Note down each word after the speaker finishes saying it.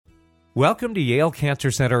Welcome to Yale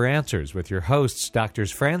Cancer Center Answers with your hosts,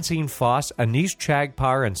 Drs. Francine Foss, Anish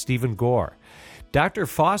Chagpar, and Stephen Gore. Dr.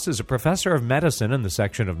 Foss is a professor of medicine in the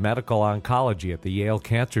section of medical oncology at the Yale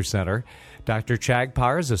Cancer Center. Dr.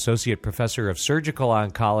 Chagpar is associate professor of surgical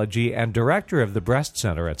oncology and director of the breast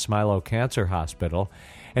center at Smilow Cancer Hospital.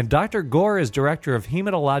 And Dr. Gore is director of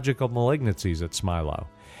hematological malignancies at Smilow.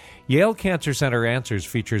 Yale Cancer Center Answers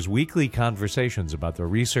features weekly conversations about the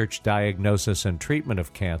research, diagnosis, and treatment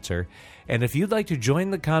of cancer. And if you'd like to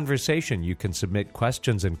join the conversation, you can submit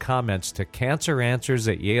questions and comments to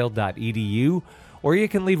canceranswers@yale.edu, or you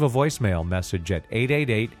can leave a voicemail message at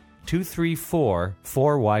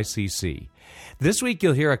 888-234-4YCC. This week,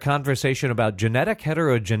 you'll hear a conversation about genetic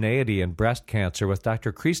heterogeneity in breast cancer with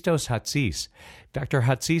Dr. Christos Hatsis. Dr.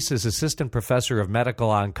 Hatsis is assistant professor of medical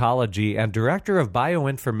oncology and director of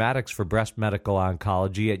bioinformatics for breast medical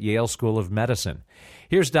oncology at Yale School of Medicine.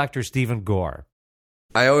 Here's Dr. Stephen Gore.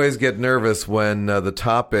 I always get nervous when the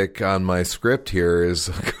topic on my script here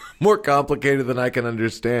is more complicated than I can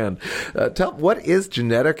understand. What is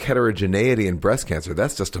genetic heterogeneity in breast cancer?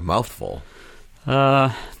 That's just a mouthful.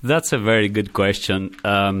 That's a very good question.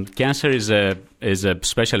 Cancer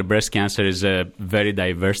especially breast cancer, is a very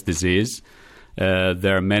diverse disease.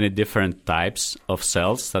 There are many different types of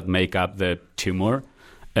cells that make up the tumor,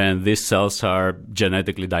 and these cells are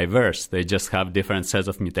genetically diverse. They just have different sets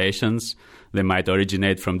of mutations. They might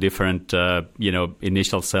originate from different,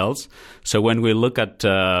 initial cells. So when we look at,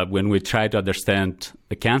 when we try to understand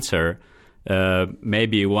the cancer,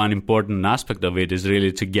 maybe one important aspect of it is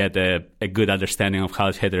really to get a good understanding of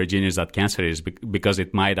how heterogeneous that cancer is, because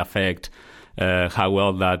it might affect how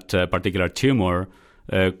well that particular tumor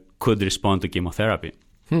could respond to chemotherapy.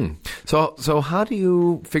 So how do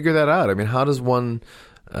you figure that out? I mean, how does one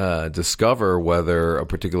discover whether a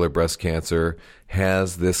particular breast cancer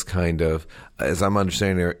has this kind of, as I'm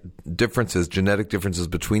understanding, genetic differences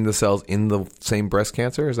between the cells in the same breast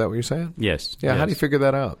cancer? Is that what you're saying? Yes. Yeah. Yes. How do you figure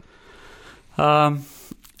that out? I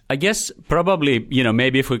guess probably,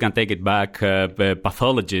 maybe if we can take it back,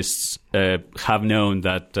 pathologists have known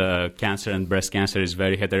that cancer and breast cancer is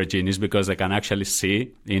very heterogeneous because they can actually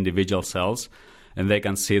see individual cells, and they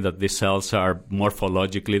can see that these cells are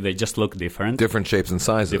morphologically, they just look different. Different shapes and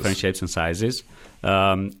sizes.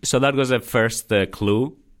 So that was a first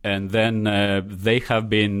clue. And then they have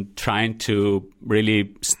been trying to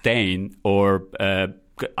really stain or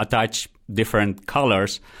attach different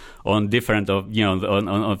colors on different to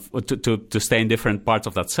stain different parts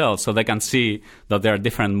of that cell, so they can see that there are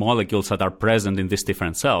different molecules that are present in these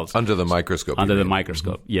different cells under the microscope.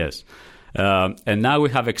 Mm-hmm. Yes. And now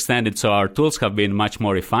we have extended, so our tools have been much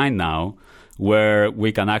more refined now, where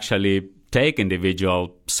we can actually take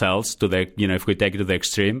individual cells to the, if we take it to the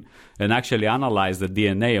extreme, and actually analyze the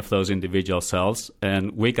DNA of those individual cells,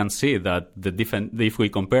 and we can see that if we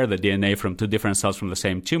compare the DNA from two different cells from the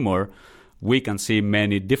same tumor, we can see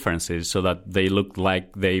many differences, so that they look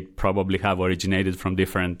like they probably have originated from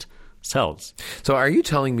different cells. So are you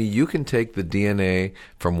telling me you can take the DNA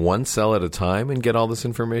from one cell at a time and get all this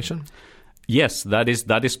information? Yes, that is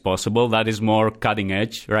possible. That is more cutting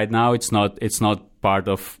edge right now. It's not part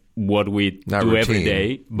of what we do routine. Every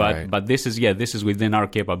day, Right. but this is within our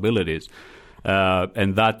capabilities,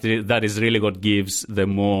 and that is really what gives the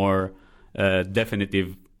more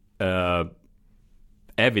definitive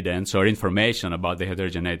evidence or information about the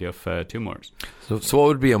heterogeneity of tumors. So what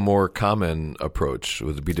would be a more common approach?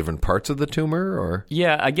 Would it be different parts of the tumor, or?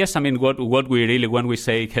 Yeah, I guess, what we really, when we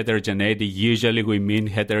say heterogeneity, usually we mean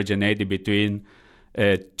heterogeneity between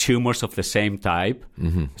tumors of the same type.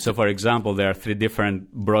 Mm-hmm. So, for example, there are three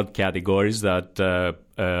different broad categories that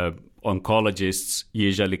oncologists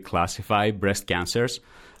usually classify breast cancers,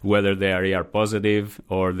 whether they are ER positive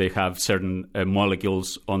or they have certain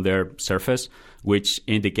molecules on their surface which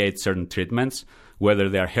indicate certain treatments, whether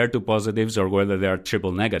they are HER2 positives or whether they are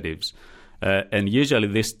triple negatives. And usually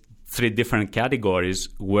these three different categories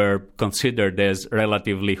were considered as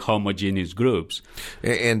relatively homogeneous groups.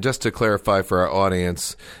 And just to clarify for our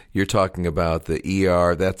audience, you're talking about the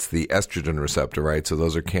ER, that's the estrogen receptor, right? So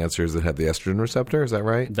those are cancers that have the estrogen receptor, is that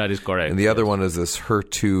right? That is correct. And the other one is this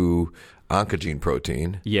HER2 oncogene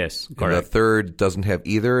protein. Yes, correct. And the third doesn't have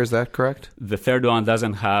either, is that correct? The third one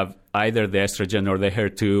doesn't have either the estrogen or the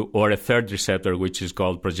HER2 or a third receptor, which is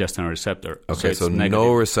called progesterone receptor. Okay, so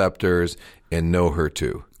no receptors and no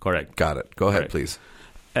HER2. Correct. Got it. Go ahead, please.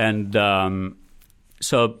 And so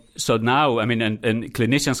now, and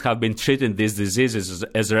clinicians have been treating these diseases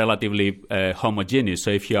as relatively homogeneous.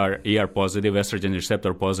 So if you are ER positive, estrogen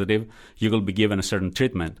receptor positive, you will be given a certain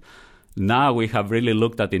treatment. Now we have really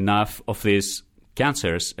looked at enough of these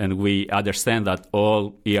cancers, and we understand that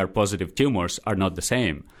all ER-positive tumors are not the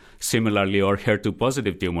same. Similarly, all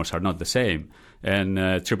HER2-positive tumors are not the same, and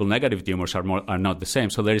triple-negative tumors are not the same.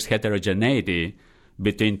 So there is heterogeneity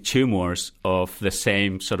between tumors of the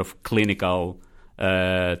same sort of clinical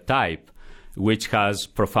type, which has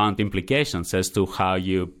profound implications as to how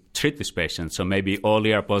you treat these patients. So maybe all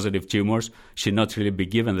ER-positive tumors should not really be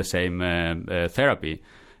given the same therapy.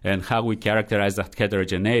 And how we characterize that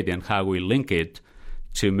heterogeneity and how we link it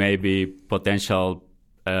to maybe potential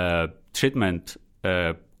treatment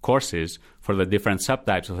courses for the different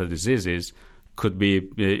subtypes of the diseases could be,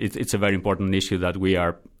 it's a very important issue that we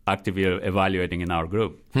are actively evaluating in our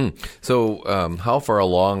group. So how far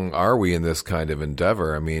along are we in this kind of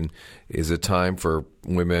endeavor? I mean, is it time for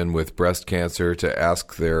women with breast cancer to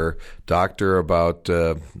ask their doctor about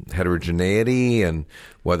heterogeneity and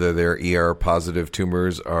whether their ER-positive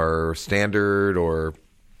tumors are standard or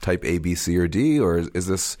type A, B, C, or D? Or is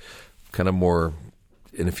this kind of more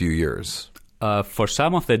in a few years? For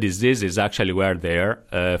some of the diseases, actually, we're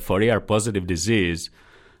there. For ER-positive disease,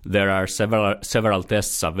 there are several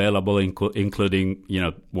tests available, including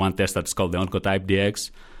one test that's called the Oncotype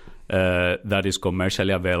DX that is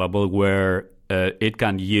commercially available, where it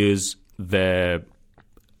can use the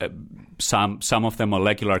some of the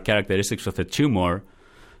molecular characteristics of the tumor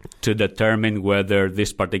to determine whether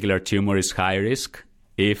this particular tumor is high risk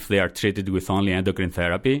if they are treated with only endocrine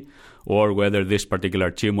therapy, or whether this particular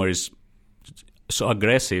tumor is so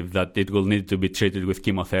aggressive that it will need to be treated with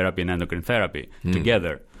chemotherapy and endocrine therapy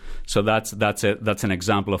together. So that's an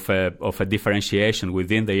example of a differentiation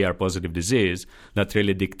within the ER-positive disease that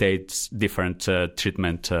really dictates different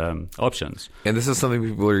treatment options. And this is something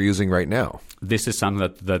people are using right now. This is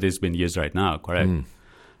something that is being used right now, correct?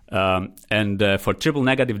 And for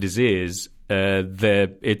triple-negative disease,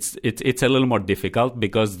 it's a little more difficult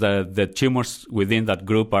because the tumors within that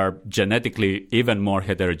group are genetically even more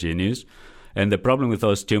heterogeneous. And the problem with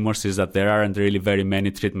those tumors is that there aren't really very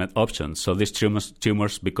many treatment options. So these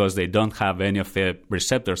tumors, because they don't have any of the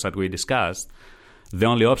receptors that we discussed, the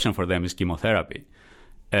only option for them is chemotherapy.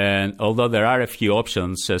 And although there are a few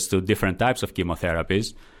options as to different types of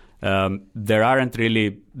chemotherapies, there aren't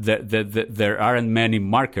many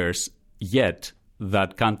markers yet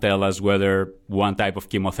that can tell us whether one type of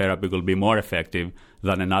chemotherapy will be more effective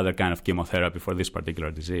than another kind of chemotherapy for this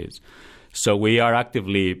particular disease. So we are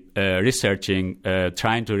actively researching,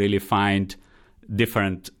 trying to really find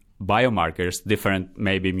different biomarkers, different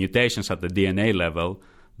maybe mutations at the DNA level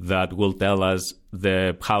that will tell us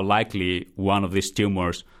how likely one of these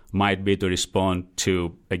tumors might be to respond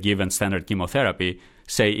to a given standard chemotherapy,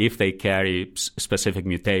 say if they carry specific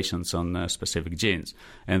mutations on specific genes.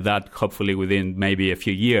 And that hopefully within maybe a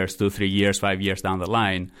few years, 2, 3 years, 5 years down the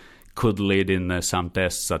line, could lead in some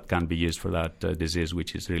tests that can be used for that disease,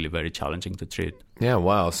 which is really very challenging to treat. Yeah,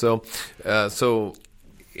 wow. So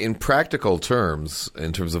in practical terms,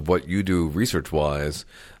 in terms of what you do research-wise,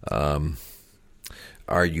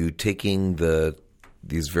 are you taking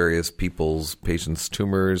these various patients'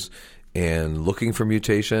 tumors and looking for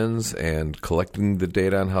mutations and collecting the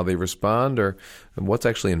data on how they respond, or what's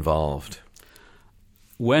actually involved?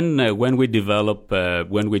 When we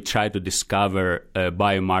try to discover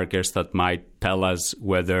biomarkers that might tell us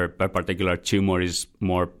whether a particular tumor is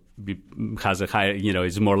more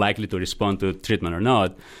likely to respond to treatment or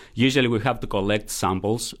not, usually we have to collect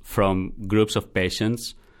samples from groups of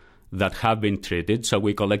patients that have been treated. So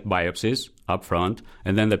we collect biopsies up front,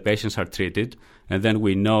 and then the patients are treated, and then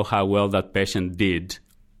we know how well that patient did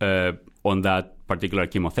on that particular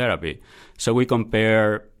chemotherapy. So we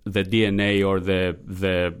compare the DNA or the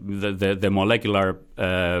molecular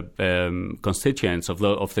constituents of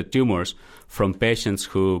the tumors from patients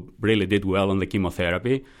who really did well on the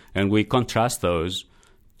chemotherapy, and we contrast those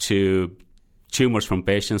to tumors from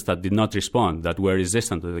patients that did not respond, that were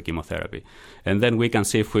resistant to the chemotherapy. And then we can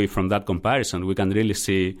see if from that comparison, we can really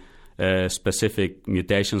see specific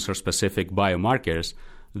mutations or specific biomarkers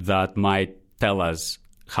that might tell us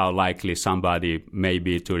how likely somebody may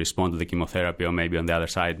be to respond to the chemotherapy, or maybe on the other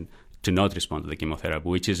side to not respond to the chemotherapy,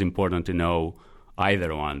 which is important to know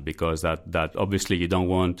either one, because that obviously you don't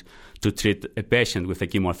want to treat a patient with a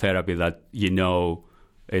chemotherapy that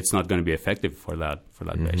it's not going to be effective for that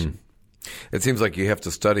patient. It seems like you have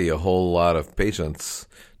to study a whole lot of patients'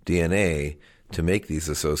 DNA to make these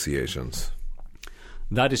associations.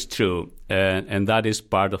 That is true, and that is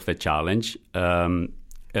part of the challenge.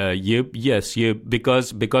 Because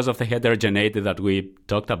of the heterogeneity that we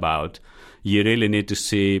talked about, you really need to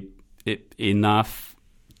see enough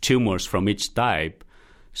tumors from each type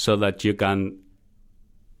so that you can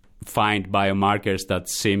find biomarkers that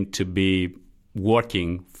seem to be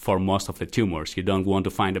working for most of the tumors. You don't want to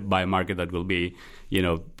find a biomarker that will be,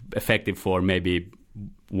 effective for maybe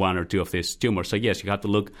one or two of these tumors. So yes, you have to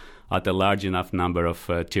look at a large enough number of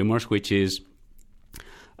tumors, which is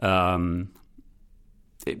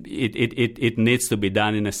it needs to be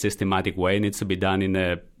done in a systematic way. It needs to be done in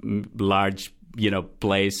a large,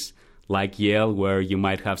 place like Yale, where you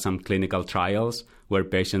might have some clinical trials where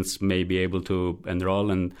patients may be able to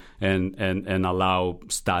enroll and allow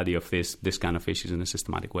study of this kind of issues in a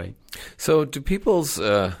systematic way. So do people's,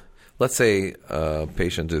 let's say a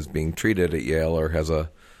patient is being treated at Yale or has a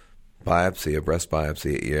biopsy, a breast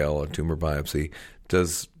biopsy at Yale, a tumor biopsy,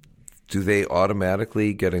 do they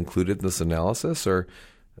automatically get included in this analysis, or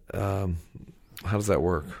how does that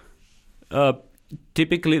work?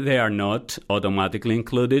 Typically, they are not automatically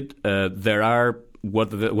included. There are what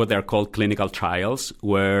they are called clinical trials,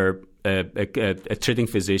 where a treating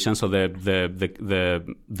physician, so the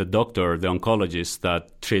doctor, the oncologist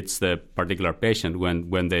that treats the particular patient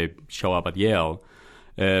when they show up at Yale,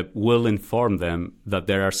 will inform them that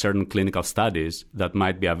there are certain clinical studies that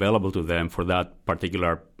might be available to them for that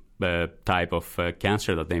particular type of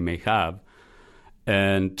cancer that they may have.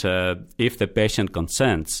 And if the patient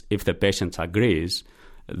consents, if the patient agrees,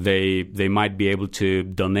 they might be able to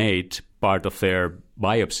donate part of their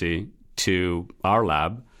biopsy to our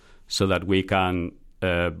lab so that we can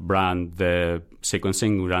run the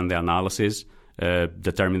sequencing, run the analysis,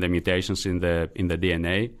 determine the mutations in the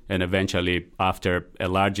DNA, and eventually, after a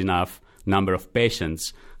large enough number of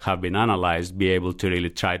patients have been analyzed, be able to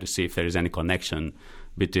really try to see if there is any connection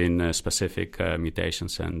between specific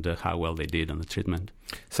mutations and how well they did on the treatment.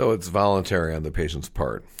 So it's voluntary on the patient's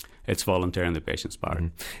part. It's voluntary on the patient's part.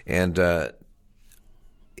 Mm-hmm. And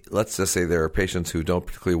let's just say there are patients who don't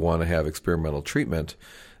particularly want to have experimental treatment,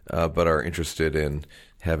 but are interested in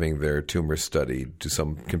having their tumor studied.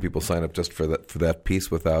 Can people sign up just for that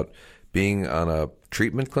piece without being on a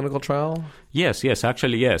treatment clinical trial? Yes.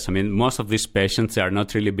 Actually, yes. I mean, most of these patients are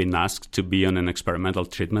not really being asked to be on an experimental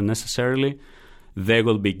treatment necessarily. They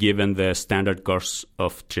will be given the standard course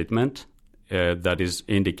of treatment that is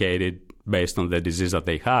indicated based on the disease that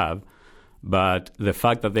they have. But the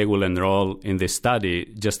fact that they will enroll in this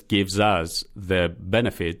study just gives us the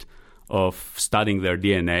benefit of studying their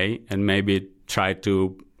DNA and maybe try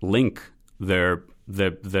to link the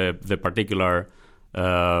particular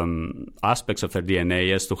aspects of their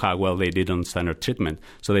DNA as to how well they did on standard treatment.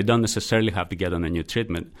 So they don't necessarily have to get on a new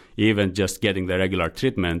treatment. Even just getting the regular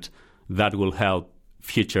treatment, that will help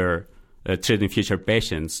treating future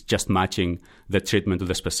patients, just matching the treatment to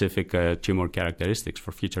the specific tumor characteristics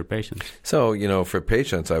for future patients. So, for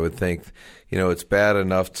patients, I would think, it's bad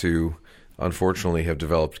enough to unfortunately have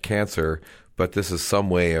developed cancer, but this is some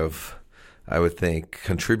way of, I would think,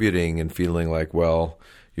 contributing and feeling like, well,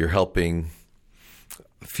 you're helping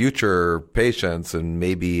future patients, and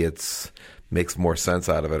maybe it's makes more sense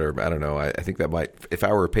out of it, or I don't know. I think that might, if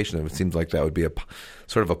I were a patient, it seems like that would be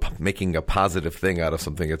making a positive thing out of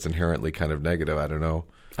something that's inherently kind of negative. I don't know.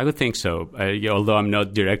 I would think so. Although I'm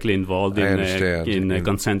not directly involved in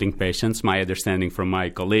consenting patients, my understanding from my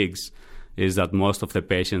colleagues is that most of the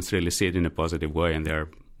patients really see it in a positive way, and they're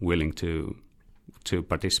willing to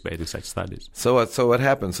participate in such studies. So what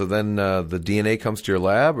happens? So then the DNA comes to your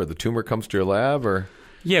lab, or the tumor comes to your lab, or?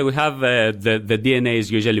 Yeah, we have the DNA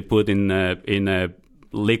is usually put in a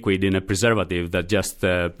liquid, in a preservative that just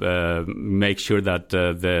makes sure that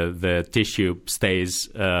the tissue stays,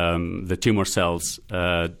 the tumor cells,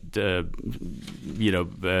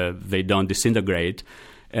 they don't disintegrate.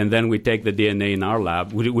 And then we take the DNA in our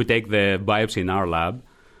lab. We take the biopsy in our lab,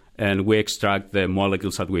 and we extract the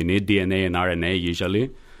molecules that we need, DNA and RNA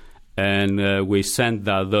usually. And we send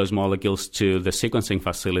those molecules to the sequencing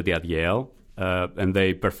facility at Yale. And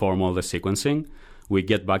they perform all the sequencing. We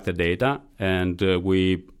get back the data, and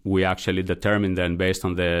we actually determine then, based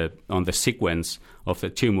on the sequence of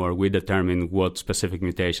the tumor, we determine what specific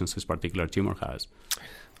mutations this particular tumor has.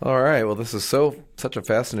 All right. Well, this is such a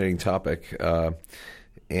fascinating topic,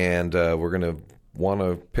 and we're going to want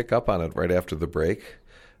to pick up on it right after the break.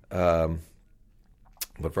 But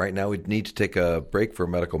right now, we need to take a break for a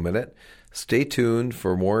medical minute. Stay tuned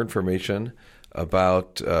for more information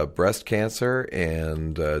about breast cancer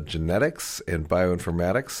and genetics and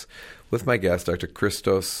bioinformatics with my guest, Dr.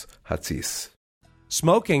 Christos Hatzis.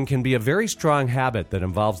 Smoking can be a very strong habit that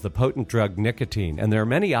involves the potent drug nicotine, and there are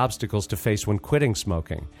many obstacles to face when quitting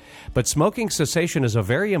smoking. But smoking cessation is a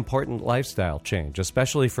very important lifestyle change,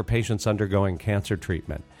 especially for patients undergoing cancer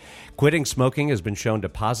treatment. Quitting smoking has been shown to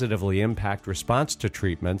positively impact response to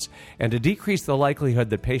treatments and to decrease the likelihood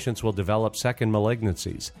that patients will develop second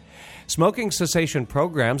malignancies. Smoking cessation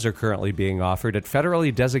programs are currently being offered at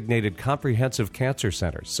federally designated comprehensive cancer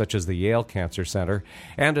centers, such as the Yale Cancer Center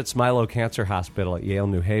and at Smilow Cancer Hospital at Yale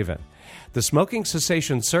New Haven. The smoking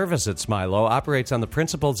cessation service at Smilow operates on the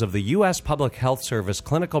principles of the U.S. Public Health Service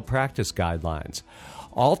Clinical Practice Guidelines.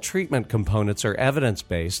 All treatment components are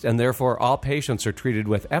evidence-based, and therefore all patients are treated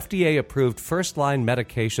with FDA-approved first-line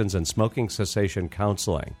medications and smoking cessation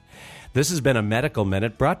counseling. This has been a Medical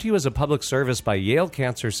Minute brought to you as a public service by Yale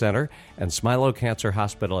Cancer Center and Smilow Cancer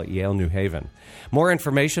Hospital at Yale New Haven. More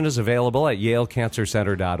information is available at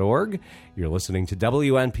yalecancercenter.org. You're listening to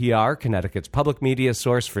WNPR, Connecticut's public media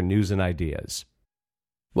source for news and ideas.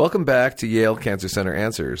 Welcome back to Yale Cancer Center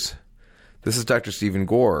Answers. This is Dr. Stephen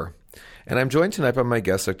Gore, and I'm joined tonight by my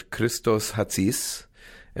guest, Dr. Christos Hatsis,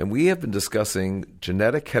 and we have been discussing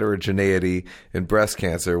genetic heterogeneity in breast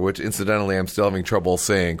cancer, which incidentally I'm still having trouble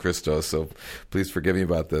saying, Christos, so please forgive me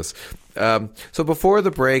about this. So before the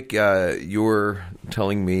break, you were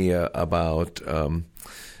telling me about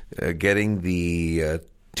getting the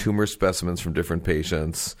tumor specimens from different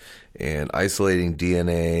patients and isolating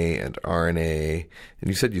DNA and RNA, and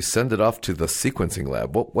you said you send it off to the sequencing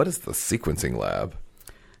lab. What is the sequencing lab?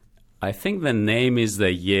 I think the name is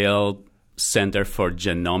the Yale Center for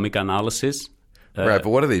Genomic Analysis. Right, but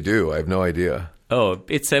what do they do? I have no idea. Oh,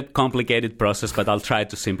 it's a complicated process, but I'll try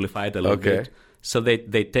to simplify it a little bit. So they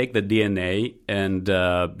take the DNA and,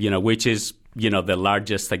 which is, the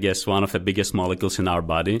largest, I guess, one of the biggest molecules in our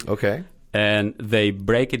body. Okay. And they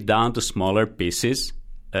break it down to smaller pieces,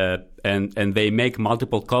 and they make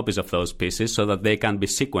multiple copies of those pieces so that they can be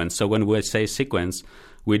sequenced. So when we say sequence,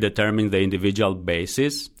 we determine the individual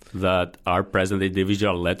bases that are present in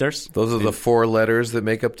individual letters. Those are the four letters that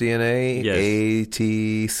make up DNA? Yes. A,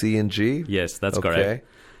 T, C, and G? Yes, that's correct.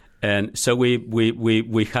 And so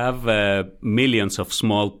we have millions of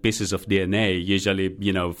small pieces of DNA, usually,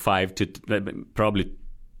 5 to probably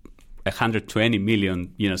 120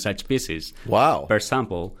 million, such pieces. Wow. Per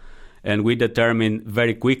sample. And we determine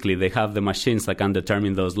very quickly, they have the machines that can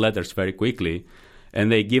determine those letters very quickly,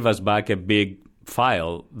 and they give us back a big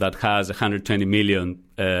file that has 120 million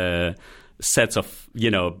sets of,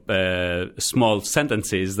 small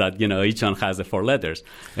sentences that, each one has the four letters.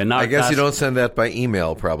 And I guess you don't send that by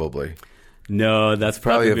email, probably. No, that's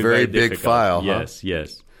probably a very big difficult. file. Yes,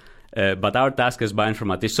 yes. But our task as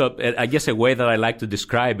bioinformatics, so I guess a way that I like to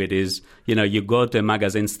describe it is, you go to a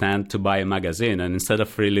magazine stand to buy a magazine, and instead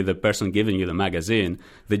of really the person giving you the magazine,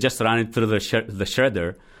 they just run it through the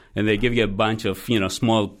shredder, and they give you a bunch of,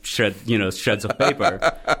 small shreds of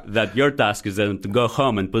paper that your task is then to go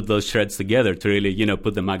home and put those shreds together to really,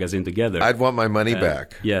 put the magazine together. I'd want my money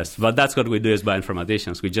back. Yes, but that's what we do as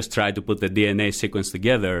bioinformaticians. We just try to put the DNA sequence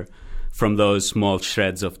together from those small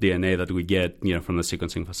shreds of DNA that we get, from the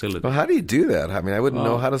sequencing facility. Well, how do you do that? I mean, I wouldn't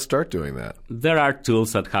know how to start doing that. There are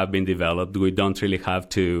tools that have been developed. We don't really have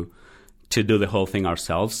to do the whole thing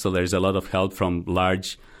ourselves. So there's a lot of help from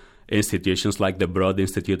large institutions like the Broad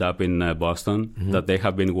Institute up in Boston, that they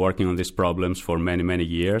have been working on these problems for many, many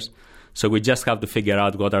years. So we just have to figure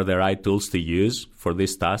out what are the right tools to use for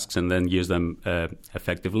these tasks and then use them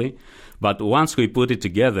effectively. But once we put it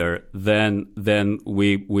together, then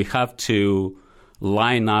we have to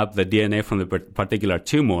line up the DNA from the particular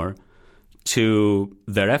tumor to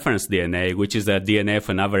the reference DNA, which is the DNA of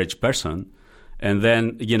an average person, and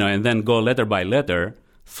then go letter by letter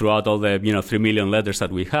throughout all the 3 million letters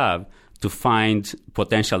that we have to find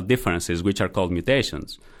potential differences, which are called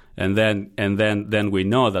mutations. And then we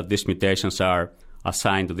know that these mutations are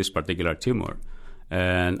assigned to this particular tumor.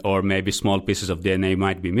 Or maybe small pieces of DNA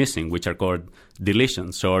might be missing, which are called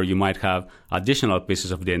deletions. Or you might have additional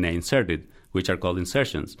pieces of DNA inserted, which are called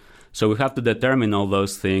insertions. So we have to determine all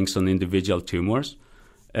those things on individual tumors.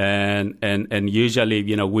 And usually,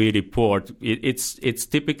 we report, it's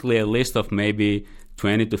typically a list of maybe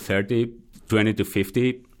 20 to 30, 20 to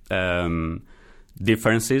 50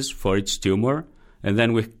 differences for each tumor. And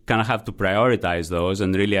then we kind of have to prioritize those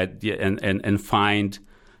and really and find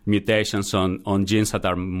mutations on genes that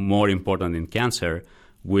are more important in cancer,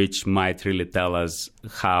 which might really tell us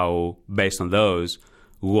how, based on those,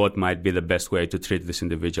 what might be the best way to treat this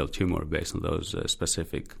individual tumor based on those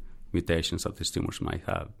specific mutations that these tumors might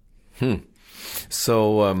have.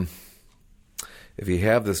 So if you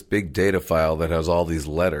have this big data file that has all these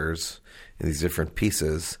letters and these different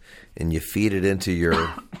pieces, and you feed it into your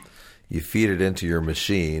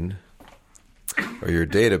machine or your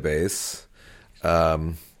database, how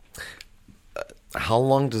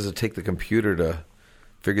long does it take the computer to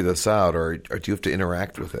figure this out, or do you have to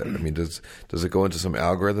interact with it? I mean, does it go into some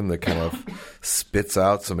algorithm that kind of spits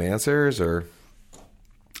out some answers, or?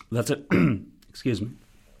 Excuse me.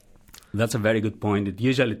 That's a very good point. It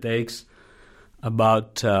usually takes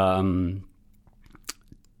about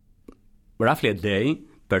roughly a day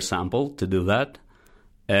per sample to do that,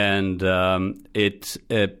 and it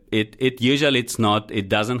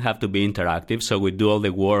doesn't have to be interactive. So we do all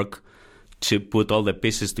the work to put all the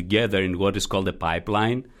pieces together in what is called a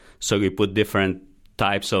pipeline. So we put different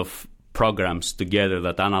types of programs together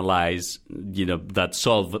that analyze, that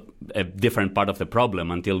solve a different part of the problem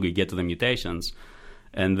until we get to the mutations.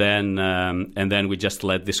 And then we just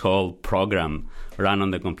let this whole program run on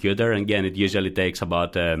the computer. And again, it usually takes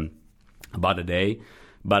about a day.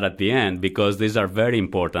 But at the end, because these are very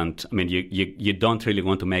important, I mean, you don't really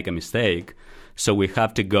want to make a mistake. So we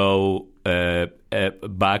have to go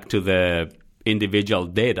back to the individual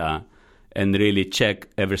data and really check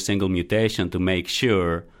every single mutation to make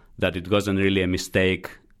sure that it wasn't really a mistake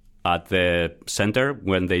at the center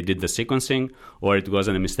when they did the sequencing, or it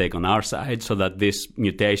wasn't a mistake on our side, so that this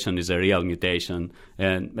mutation is a real mutation,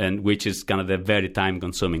 and which is kind of the very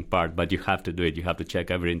time-consuming part. But you have to do it. You have to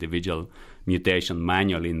check every individual mutation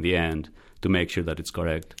manually in the end to make sure that it's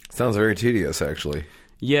correct. Sounds very tedious, actually.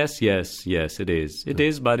 Yes, it is. It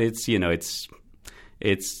is, but it's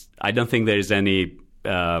I don't think there is any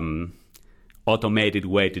automated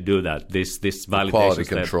way to do that. This validation quality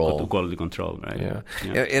step control. To quality control, right? Yeah.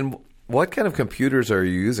 And what kind of computers are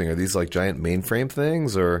you using? Are these like giant mainframe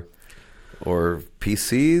things, or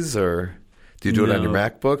PCs, or do you do it on your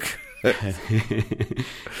MacBook?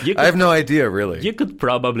 I have no idea, really. You could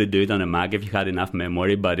probably do it on a Mac if you had enough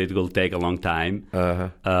memory, but it will take a long time.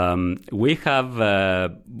 We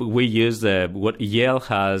use what Yale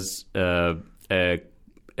has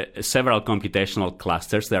several computational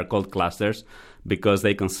clusters. They are called clusters because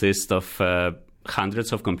they consist of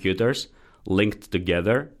hundreds of computers linked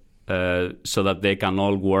together so that they can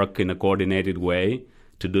all work in a coordinated way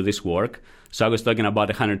to do this work. So I was talking about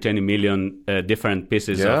 120 million different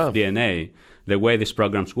pieces of DNA. The way these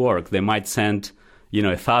programs work, they might send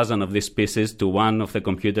 1,000 of these pieces to one of the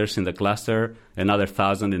computers in the cluster, another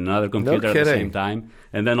 1,000 in another computer at the same time,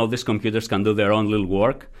 and then all these computers can do their own little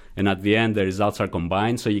work, and at the end the results are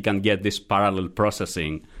combined, so you can get this parallel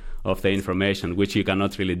processing of the information, which you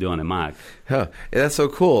cannot really do on a Mac. Huh. That's so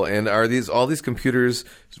cool. And are all these computers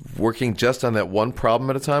working just on that one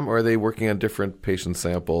problem at a time, or are they working on different patient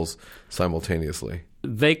samples simultaneously?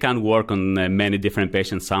 They can work on many different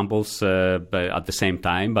patient samples at the same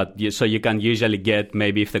time. So you can usually get,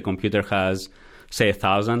 maybe if the computer has, say,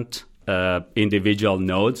 1,000 individual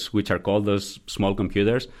nodes, which are called those small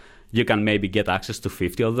computers, you can maybe get access to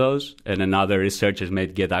 50 of those, and another researchers may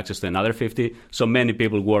get access to another 50. So many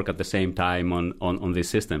people work at the same time on these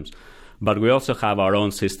systems. But we also have our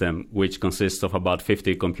own system, which consists of about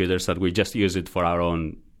 50 computers that we just use it for our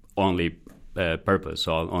own only purpose.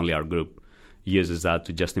 So only our group uses that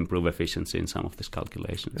to just improve efficiency in some of these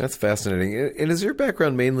calculations. That's fascinating. And is your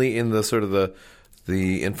background mainly in the sort of the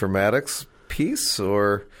informatics piece,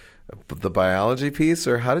 or the biology piece,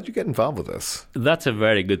 or how did you get involved with this? That's a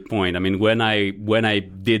very good point. I mean, when I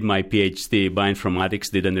did my PhD, bioinformatics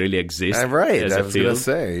didn't really exist. Right, as I a was field. going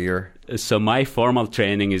to say. So my formal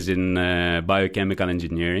training is in biochemical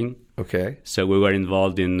engineering. Okay. So we were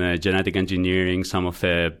involved in genetic engineering, some of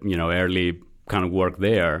the early kind of work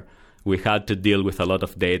there. We had to deal with a lot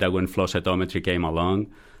of data when flow cytometry came along.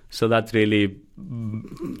 So that really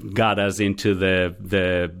got us into the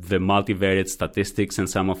multivariate statistics and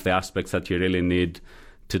some of the aspects that you really need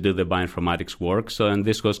to do the bioinformatics work. So, and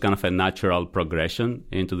this was kind of a natural progression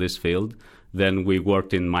into this field. Then we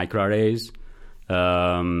worked in microarrays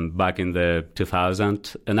back in the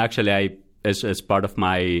 2000s. And actually, as part of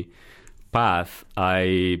my path,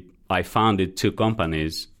 I founded two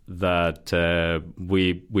companies that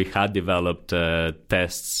we had developed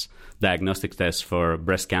diagnostic tests for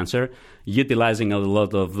breast cancer, utilizing a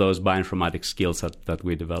lot of those bioinformatics skills that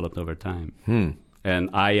we developed over time. And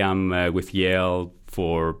I am with Yale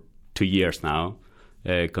for 2 years now,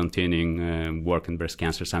 continuing work in breast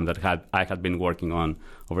cancer, something that I had been working on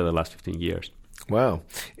over the last 15 years. Wow.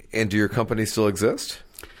 And do your company still exist?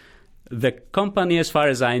 The company, as far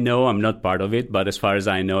as I know, I'm not part of it, but as far as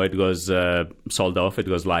I know, it was sold off. It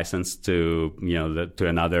was licensed to to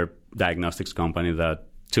another diagnostics company that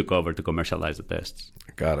took over to commercialize the tests.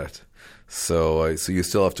 Got it. So you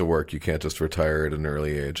still have to work. You can't just retire at an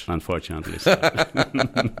early age. Unfortunately. So. No,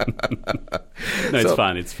 it's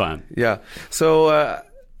fun. It's fun. Yeah. So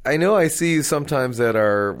I know I see you sometimes at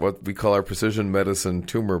what we call our precision medicine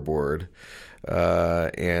tumor board.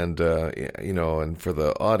 And for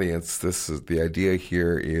the audience, the idea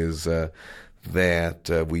here is that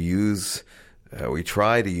we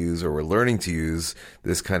try to use, or we're learning to use,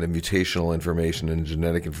 this kind of mutational information and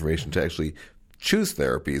genetic information to actually choose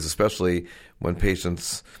therapies, especially when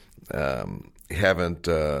patients haven't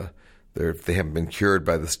been cured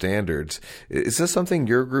by the standards. Is this something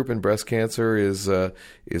your group in breast cancer is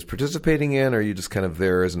participating in? Or are you just kind of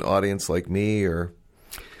there as an audience like me, or?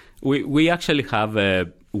 We actually have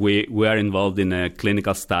we are involved in a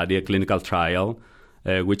clinical study, a clinical trial,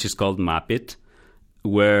 which is called MAPIT,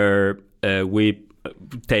 where we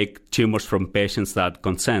take tumors from patients that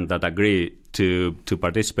consent, that agree to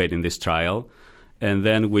participate in this trial, and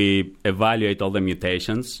then we evaluate all the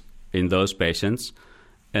mutations in those patients,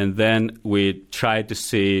 and then we try to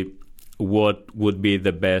see what would be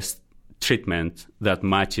the best treatment that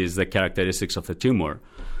matches the characteristics of the tumor.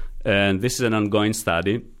 And this is an ongoing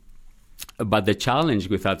study. But the challenge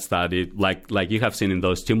with that study, like you have seen in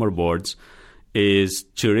those tumor boards, is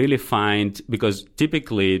to really find, because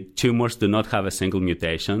typically tumors do not have a single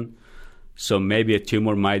mutation. So maybe a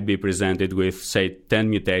tumor might be presented with, say, 10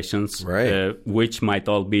 mutations, right, which might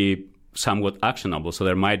all be somewhat actionable. So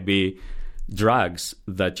there might be drugs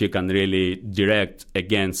that you can really direct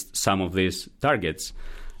against some of these targets.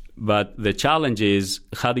 But the challenge is,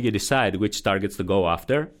 how do you decide which targets to go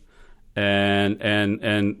after? And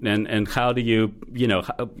how do you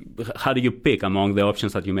pick among the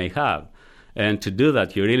options that you may have? And to do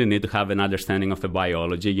that, you really need to have an understanding of the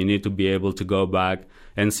biology. You need to be able to go back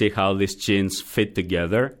and see how these genes fit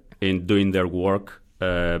together in doing their work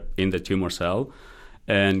in the tumor cell,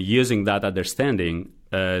 and using that understanding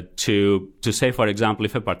to say, for example,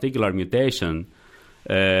 if a particular mutation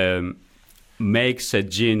makes a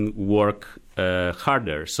gene work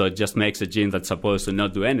harder, so it just makes a gene that's supposed to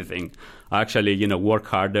not do anything actually work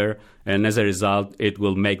harder, and as a result it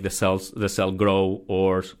will make the cell grow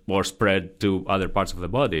or spread to other parts of the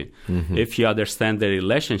body. Mm-hmm. If you understand the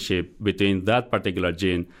relationship between that particular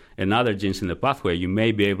gene and other genes in the pathway, you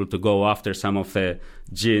may be able to go after some of the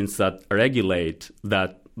genes that regulate,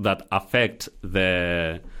 that affect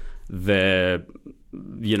the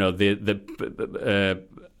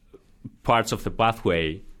parts of the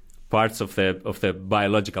pathway, parts of the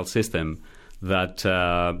biological system that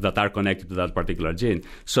are connected to that particular gene.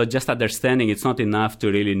 So just understanding, it's not enough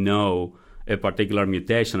to really know a particular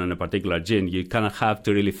mutation on a particular gene. You kind of have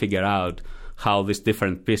to really figure out how these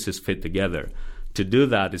different pieces fit together. To do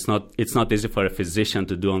that, it's not easy for a physician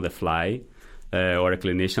to do on the fly, or a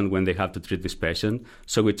clinician when they have to treat this patient.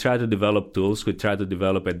 So we try to develop tools. We try to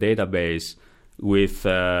develop a database with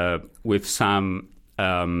some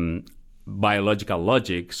biological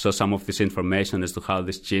logic, so some of this information as to how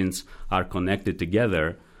these genes are connected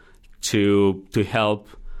together to help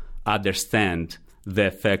understand the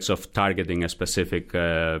effects of targeting a specific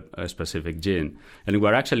gene. And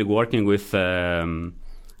we're actually working with, I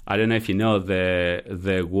don't know if you know,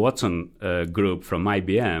 the Watson group from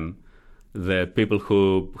IBM, the people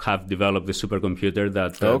who have developed the supercomputer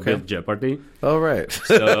that built Jeopardy. Oh, right.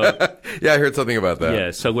 So, yeah, I heard something about that.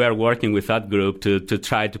 Yeah, so we are working with that group to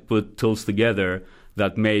try to put tools together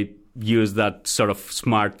that may use that sort of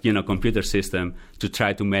smart, computer system to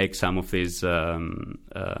try to make some of these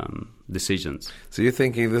decisions. So you're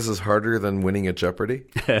thinking this is harder than winning at Jeopardy?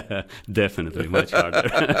 Definitely, much harder.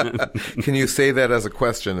 Can you say that as a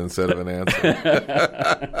question instead of an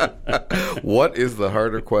answer? What is the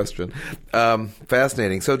harder question?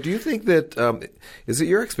 Fascinating. So do you think that, is it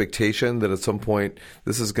your expectation that at some point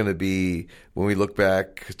this is going to be, when we look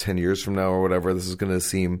back 10 years from now or whatever, this is going to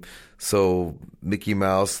seem so Mickey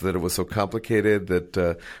Mouse, that it was so complicated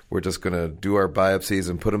that we're just going to do our biopsies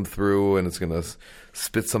and put them through and it's going to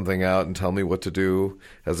spit something out and tell me what to do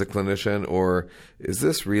as a clinician? Or is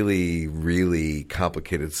this really, really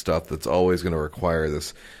complicated stuff that's always going to require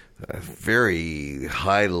this very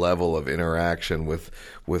high level of interaction with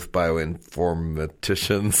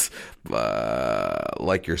bioinformaticians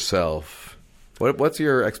like yourself? What's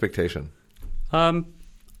your expectation? I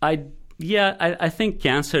think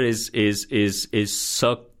cancer is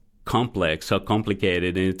so complex, so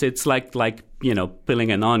complicated, and it's like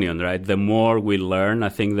peeling an onion, right? The more we learn, I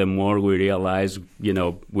think the more we realize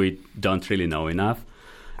we don't really know enough,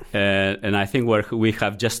 and I think we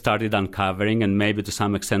have just started uncovering and maybe to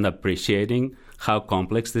some extent appreciating how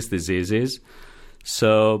complex this disease is.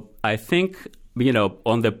 So I think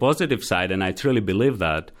on the positive side, and I truly believe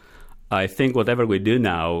that, I think whatever we do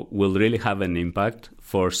now will really have an impact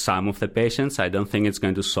for some of the patients. I don't think it's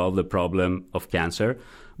going to solve the problem of cancer,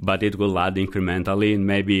 but it will add incrementally in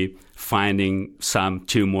maybe finding some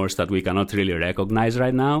tumors that we cannot really recognize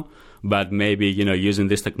right now. But maybe, using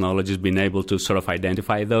these technologies, being able to sort of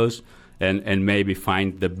identify those and maybe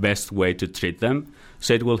find the best way to treat them.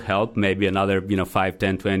 So it will help maybe another, 5,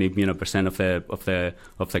 10, 20% of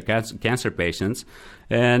the cancer patients.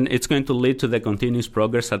 And it's going to lead to the continuous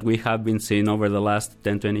progress that we have been seeing over the last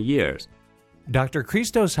 10, 20 years. Dr.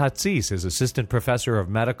 Christos Hatsis is Assistant Professor of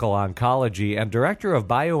Medical Oncology and Director of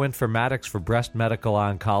Bioinformatics for Breast Medical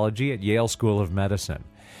Oncology at Yale School of Medicine.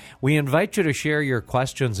 We invite you to share your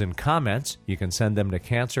questions and comments. You can send them to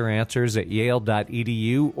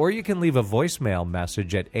canceranswers@yale.edu, or you can leave a voicemail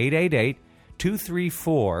message at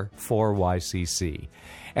 888-234-4YCC.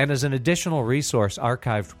 And as an additional resource,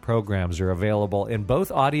 archived programs are available in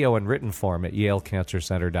both audio and written form at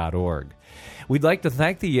yalecancercenter.org. We'd like to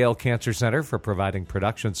thank the Yale Cancer Center for providing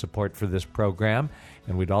production support for this program,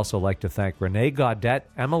 and we'd also like to thank Renee Gaudette,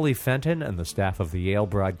 Emily Fenton, and the staff of the Yale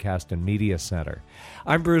Broadcast and Media Center.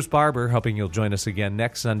 I'm Bruce Barber, hoping you'll join us again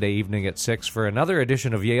next Sunday evening at 6 for another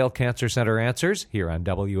edition of Yale Cancer Center Answers here on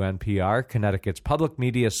WNPR, Connecticut's public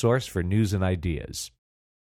media source for news and ideas.